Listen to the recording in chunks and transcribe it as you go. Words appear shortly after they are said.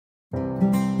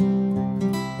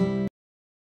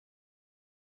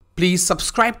Please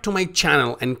subscribe to my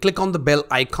channel and click on the bell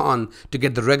icon to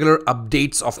get the regular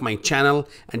updates of my channel,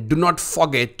 and do not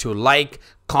forget to like,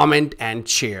 comment and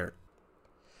share.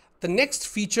 The next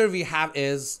feature we have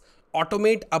is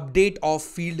automate update of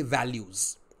field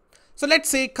values. So let's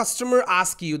say customer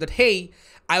asks you that, hey,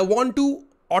 I want to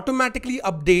automatically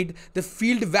update the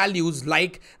field values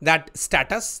like that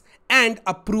status and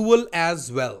approval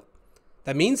as well.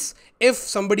 That means if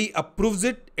somebody approves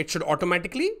it, it should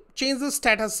automatically change the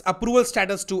status, approval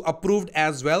status to approved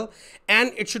as well.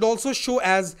 And it should also show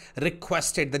as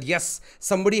requested, that yes,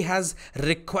 somebody has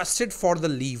requested for the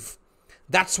leave.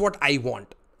 That's what I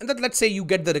want. And that, let's say you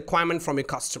get the requirement from a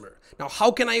customer. Now,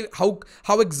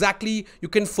 how exactly you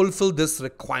can fulfill this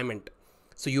requirement?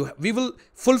 So we will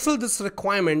fulfill this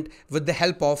requirement with the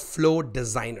help of Flow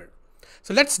Designer.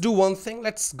 So let's do one thing.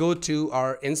 Let's go to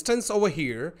our instance over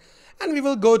here and we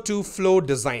will go to Flow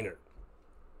Designer.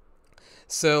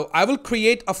 So I will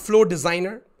create a Flow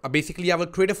Designer. Basically, I will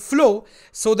create a flow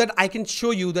so that I can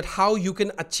show you that how you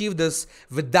can achieve this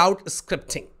without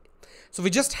scripting. So we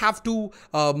just have to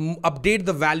update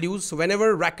the values. So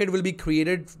whenever record will be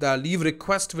created, the leave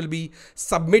request will be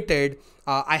submitted.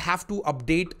 I have to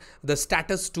update the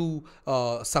status to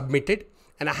submitted,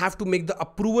 and I have to make the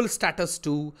approval status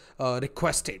to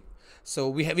requested. So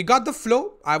we got the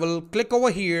flow. I will click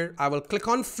over here. I will click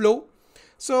on flow.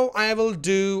 So I will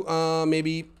do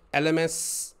maybe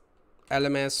LMS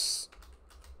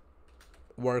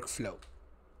workflow,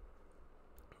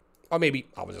 or maybe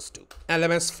I will just do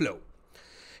LMS flow.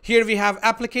 Here we have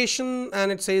application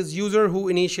and it says user who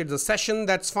initiates the session.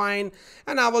 That's fine.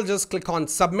 And I will just click on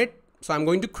submit. So I'm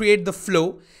going to create the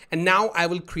flow, and now I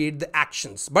will create the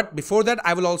actions. But before that,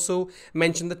 I will also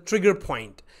mention the trigger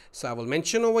point. So I will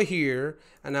mention over here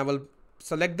and I will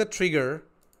select the trigger.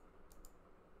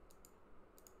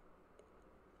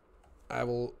 I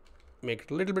will make it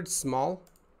a little bit small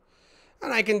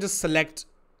and I can just select,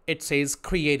 it says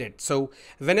created. So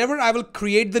whenever I will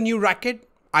create the new record,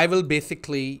 I will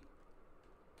basically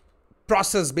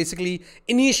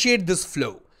initiate this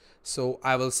flow. So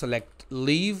I will select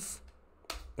leave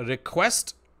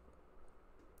request,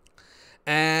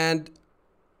 and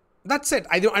that's it.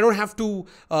 I don't have to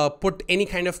put any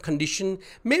kind of condition.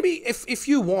 Maybe if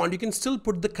you want, you can still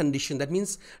put the condition. That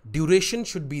means duration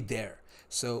should be there.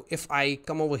 So if I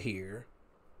come over here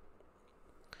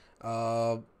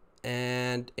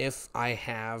and if I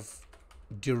have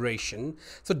duration,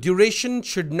 so duration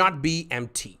should not be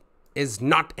empty, is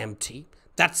not empty.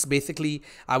 That's basically,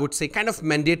 I would say, kind of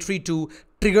mandatory to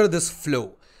trigger this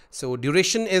flow. So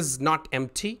duration is not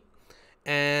empty,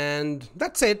 and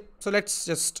that's it. So let's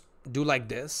just do like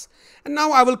this, and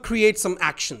now I will create some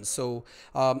actions. So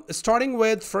starting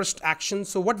with first action.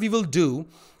 So what we will do,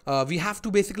 we have to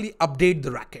basically update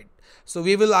the record. So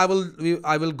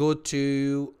I will go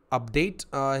to update.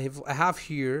 I have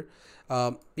here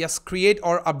yes, create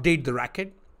or update the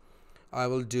record. I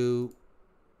will do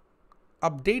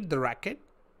update the record,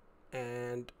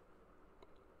 and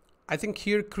I think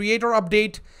here create or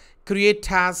update, create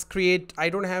task, create. I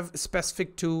don't have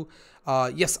specific to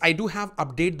yes, I do have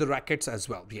update the records as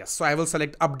well. Yes, so I will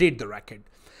select update the record.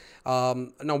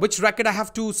 Now which record I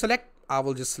have to select? I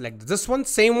will just select this one,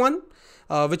 same one,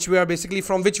 which we are basically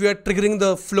from which we are triggering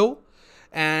the flow.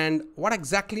 And what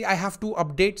exactly I have to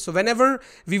update? So whenever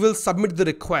we will submit the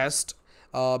request,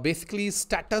 basically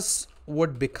status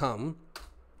would become,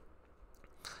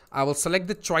 I will select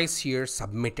the choice here,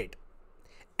 submitted.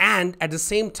 And at the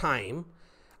same time,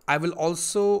 I will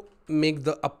also make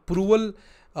the approval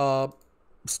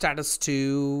status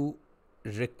to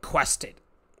requested.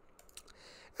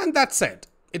 And that's it.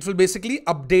 It will basically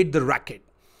update the record.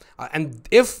 And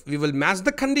if we will match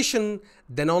the condition,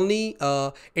 then only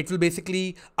it will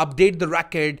basically update the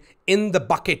record in the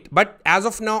bucket. But as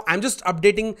of now, I'm just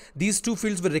updating these two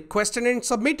fields with requested and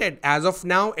submitted. As of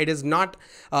now, it is not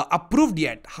approved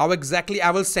yet. How exactly I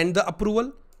will send the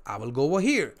approval? I will go over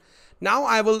here. Now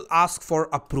I will ask for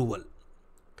approval.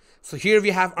 So here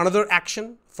we have another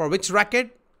action. For which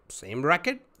record? Same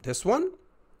record, this one.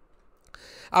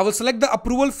 I will select the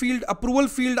approval field. Approval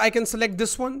field, I can select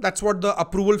this one. That's what the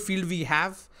approval field we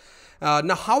have.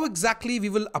 Now, how exactly we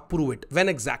will approve it? When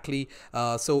exactly?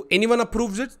 So anyone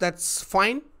approves it, that's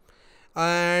fine.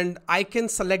 And I can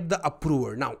select the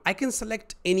approver. Now I can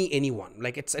select anyone.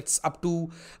 Like it's up to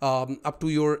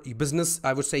your business,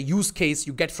 I would say, use case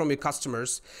you get from your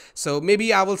customers. So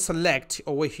maybe I will select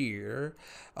over here.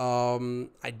 I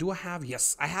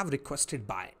have requested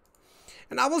by,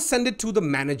 and I will send it to the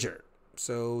manager.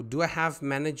 So do I have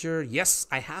manager? Yes,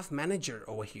 I have manager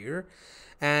over here.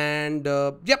 And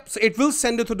yep, so it will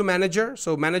send it to the manager.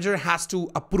 So manager has to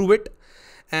approve it,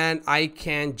 and I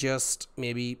can just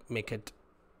maybe make it,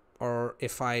 or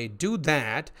if I do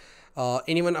that,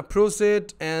 anyone approves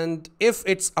it, and if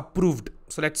it's approved,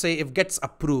 so let's say if gets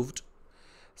approved,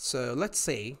 so let's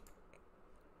say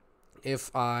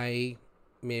if I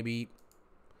maybe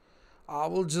I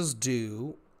will just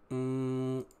do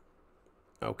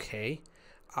okay,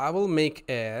 I will make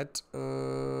it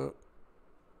or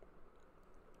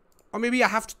maybe I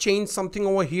have to change something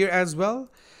over here as well.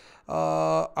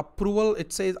 Approval,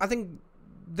 it says, I think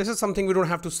this is something we don't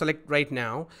have to select right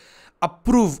now.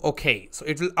 Approve, okay, so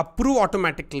it will approve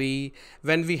automatically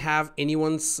when we have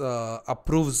anyone's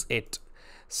approves it.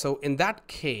 So in that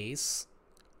case,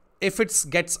 if it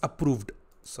gets approved,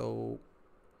 so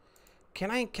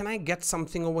can I get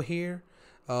something over here?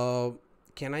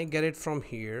 Can I get it from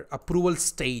here? Approval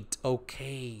state,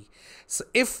 okay. So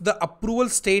if the approval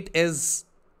state is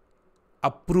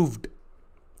approved,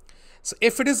 so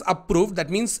if it is approved, that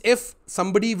means if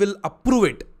somebody will approve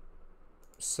it,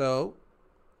 so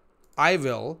I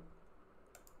will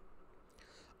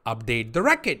update the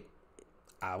record.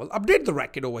 I will update the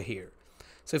record over here.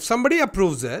 So if somebody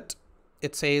approves it,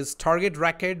 it says target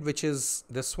record, which is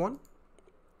this one.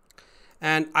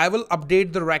 And I will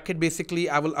update the record. Basically,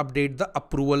 I will update the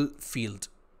approval field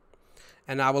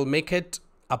and I will make it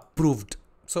approved.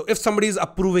 So if somebody is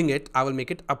approving it, I will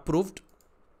make it approved.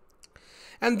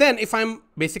 And then if I'm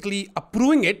basically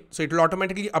approving it, so it will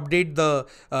automatically update the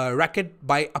record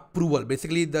by approval.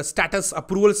 Basically the status,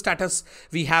 approval status,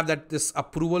 we have that this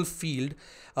approval field,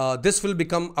 this will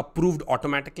become approved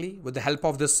automatically with the help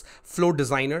of this flow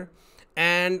designer.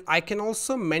 And I can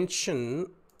also mention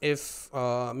if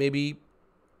maybe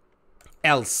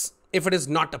else, if it is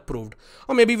not approved,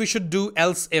 or maybe we should do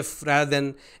else if rather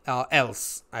than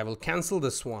else. I will cancel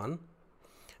this one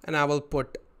and I will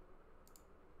put,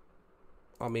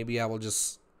 or maybe I will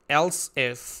just else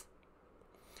if,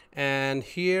 and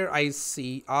here I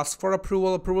see ask for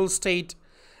approval, approval state,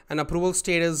 and approval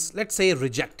state is, let's say,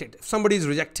 rejected. If somebody is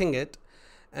rejecting it,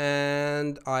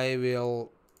 and I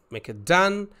will make it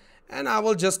done, and I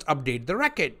will just update the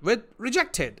record with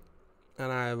rejected,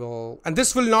 and I will, and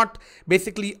this will not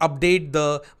basically update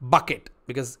the bucket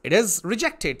because it is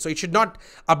rejected, so it should not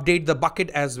update the bucket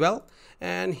as well.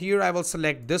 And here I will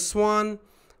select this one,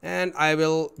 and I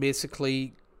will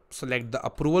basically select the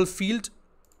approval field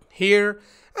here,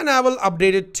 and I will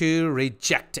update it to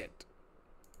rejected,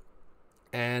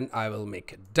 and I will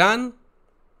make it done.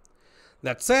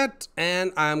 That's it,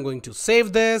 and I'm going to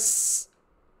save this.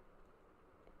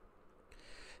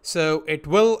 So it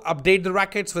will update the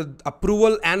records with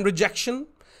approval and rejection,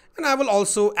 and I will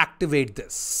also activate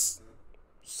this.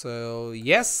 So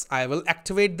yes, I will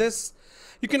activate this.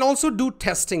 You can also do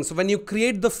testing. So when you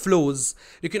create the flows,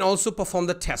 you can also perform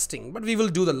the testing, but we will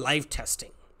do the live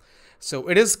testing. So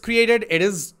it is created, it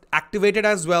is activated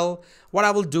as well. What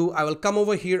I will do, I will come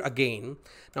over here again.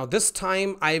 Now this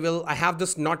time I have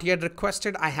this not yet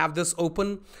requested. I have this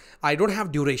open. I don't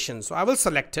have duration. So I will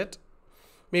select it.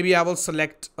 Maybe I will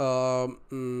select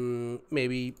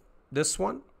maybe this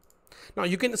one. Now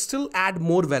you can still add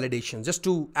more validations, just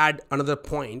to add another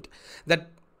point that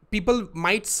people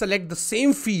might select the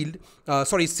same field,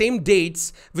 same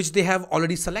dates, which they have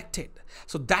already selected.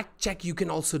 So that check you can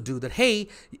also do that, hey,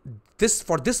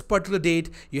 for this particular date,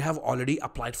 you have already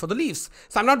applied for the leaves.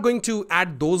 So I'm not going to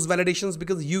add those validations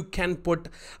because you can put,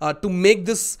 to make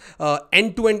this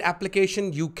end-to-end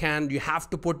application, you have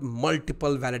to put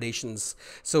multiple validations.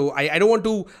 So I don't want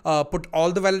to put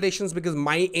all the validations because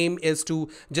my aim is to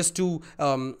just to,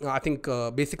 I think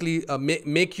basically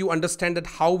make you understand that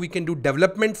how we can do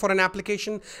development for an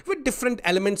application with different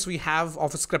elements we have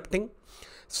of scripting.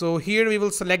 So here we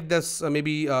will select this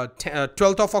maybe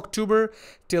 12th of October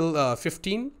till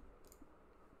 15.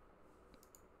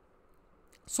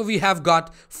 So we have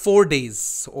got 4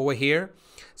 days over here.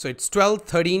 So it's 12,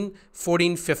 13,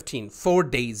 14, 15, 4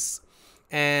 days.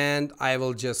 And I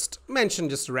will just mention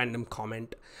just a random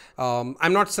comment.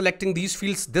 I'm not selecting these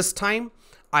fields this time.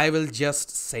 I will just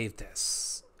save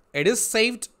this. It is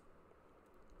saved.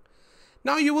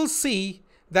 Now you will see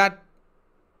that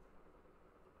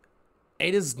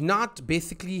it is not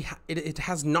basically, it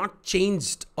has not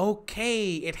changed.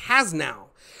 Okay, it has now.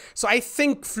 So I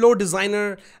think Flow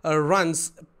Designer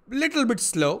runs little bit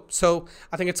slow. So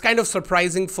I think it's kind of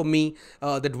surprising for me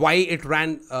that why it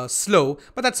ran slow,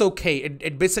 but that's okay.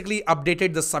 It basically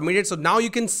updated the submitted. So now you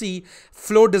can see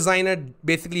Flow Designer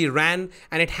basically ran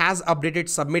and it has updated,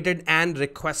 submitted and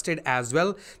requested as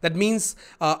well. That means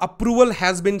approval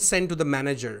has been sent to the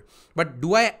manager. But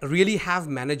do I really have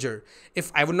manager?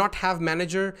 If I would not have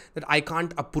manager, that I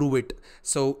can't approve it.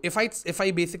 So if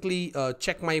I basically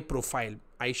check my profile,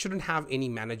 I shouldn't have any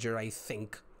manager, I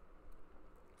think.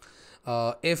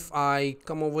 If I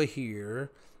come over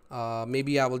here,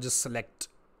 maybe I will just select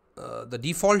the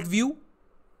default view,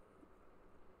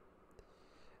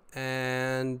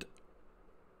 and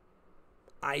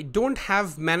I don't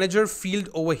have manager field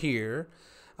over here,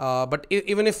 but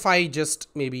even if I just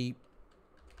maybe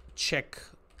check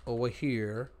over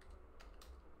here,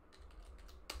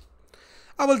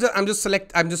 I'm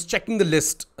just checking the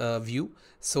list view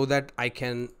so that I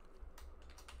can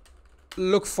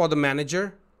look for the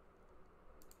manager.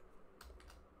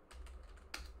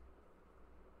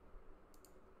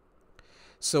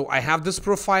 So I have this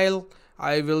profile.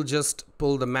 I will just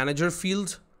pull the manager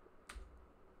field.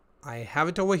 I have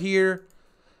it over here.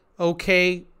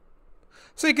 Okay.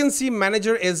 So you can see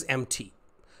manager is empty.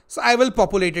 So I will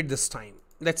populate it this time.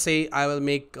 Let's say I will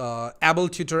make able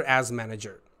tutor as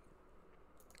manager.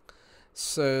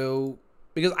 So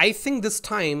because I think this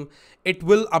time it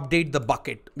will update the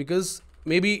bucket, because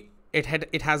maybe it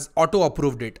has auto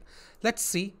approved it. Let's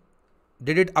see.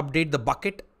 Did it update the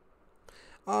bucket?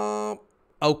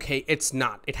 Okay, it's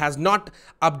not. It has not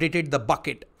updated the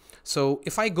bucket. So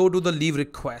if I go to the leave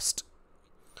request,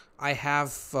 I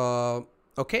have,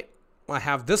 okay, I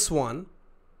have this one.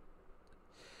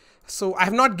 So I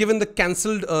have not given the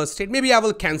cancelled state. Maybe I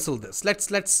will cancel this.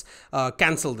 Let's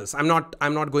cancel this. I'm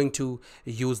not going to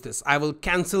use this. I will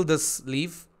cancel this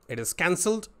leave. It is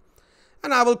cancelled,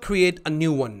 and I will create a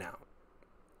new one now,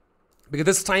 because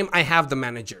this time I have the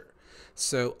manager.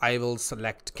 So I will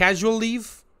select casual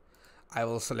leave. I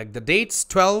will select the dates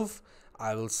 12.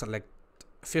 I will select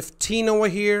 15 over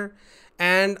here,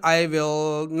 and I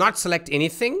will not select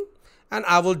anything, and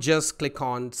I will just click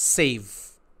on save.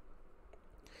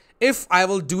 If I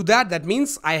will do that, that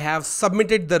means I have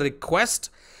submitted the request.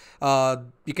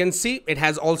 You can see it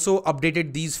has also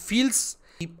updated these fields.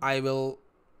 I will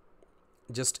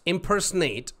just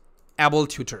impersonate able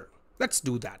tutor. Let's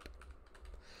do that.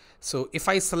 So if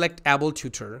I select able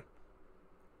tutor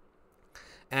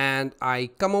and I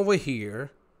come over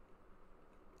here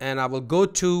and I will go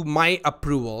to my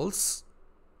approvals.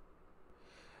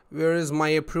 Where is my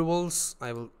approvals?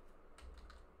 I will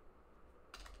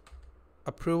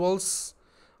approvals.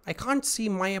 I can't see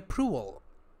my approval.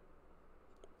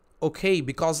 Okay,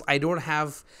 because I don't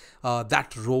have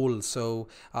that role. So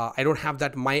I don't have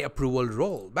that my approval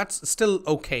role. That's still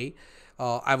okay.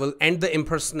 I will end the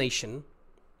impersonation.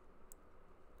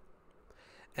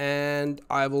 And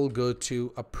I will go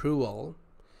to approval,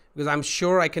 because I'm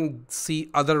sure I can see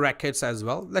other records as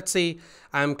well. Let's say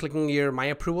I'm clicking here my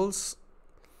approvals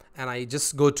and I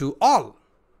just go to all,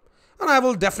 and I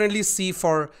will definitely see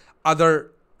for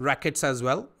other records as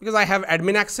well, because I have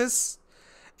admin access.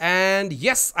 And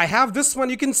yes, I have this one.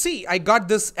 You can see I got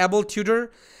this able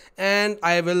tutor, and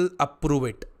I will approve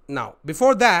it. Now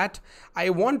before that, I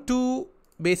want to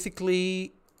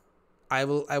basically I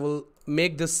will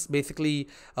make this basically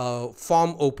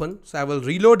form open. So I will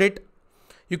reload it.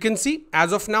 You can see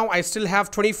as of now I still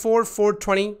have 24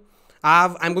 420.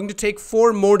 I'm going to take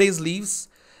 4 more days leaves,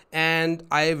 and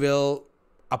I will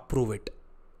approve it.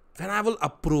 When I will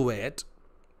approve it,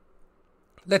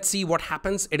 let's see what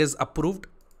happens. It is approved.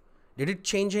 Did it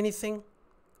change anything?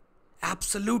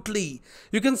 Absolutely.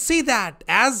 You can see that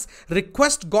as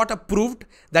request got approved,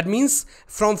 that means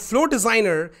from Flow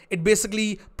Designer, it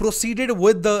basically proceeded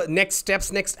with the next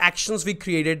steps, next actions we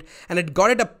created, and it got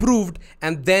it approved.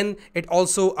 And then it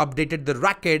also updated the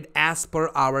record as per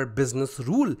our business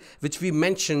rule, which we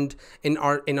mentioned in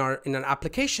our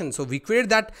application. So we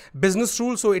created that business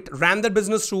rule. So it ran the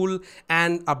business rule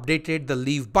and updated the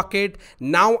leave bucket.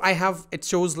 Now it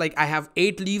shows like I have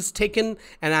 8 leaves taken,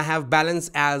 and I have balance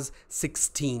as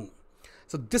 16.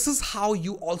 So this is how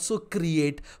you also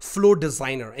create Flow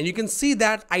Designer, and you can see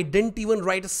that I didn't even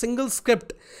write a single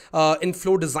script in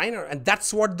Flow Designer, and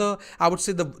that's what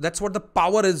that's what the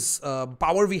power is.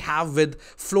 Power we have with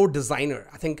Flow Designer.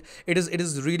 I think it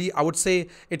is really, I would say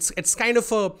it's kind of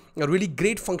a really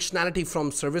great functionality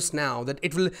from ServiceNow, that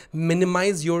it will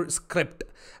minimize your script.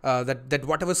 That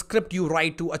whatever script you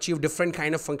write to achieve different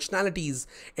kind of functionalities,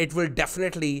 it will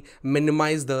definitely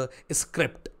minimize the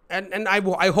script. and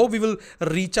I hope we will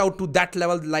reach out to that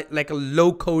level, like a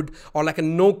low code or like a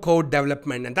no code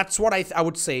development. And that's what I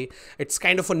would say. It's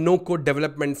kind of a no code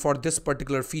development for this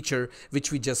particular feature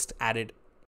which we just added.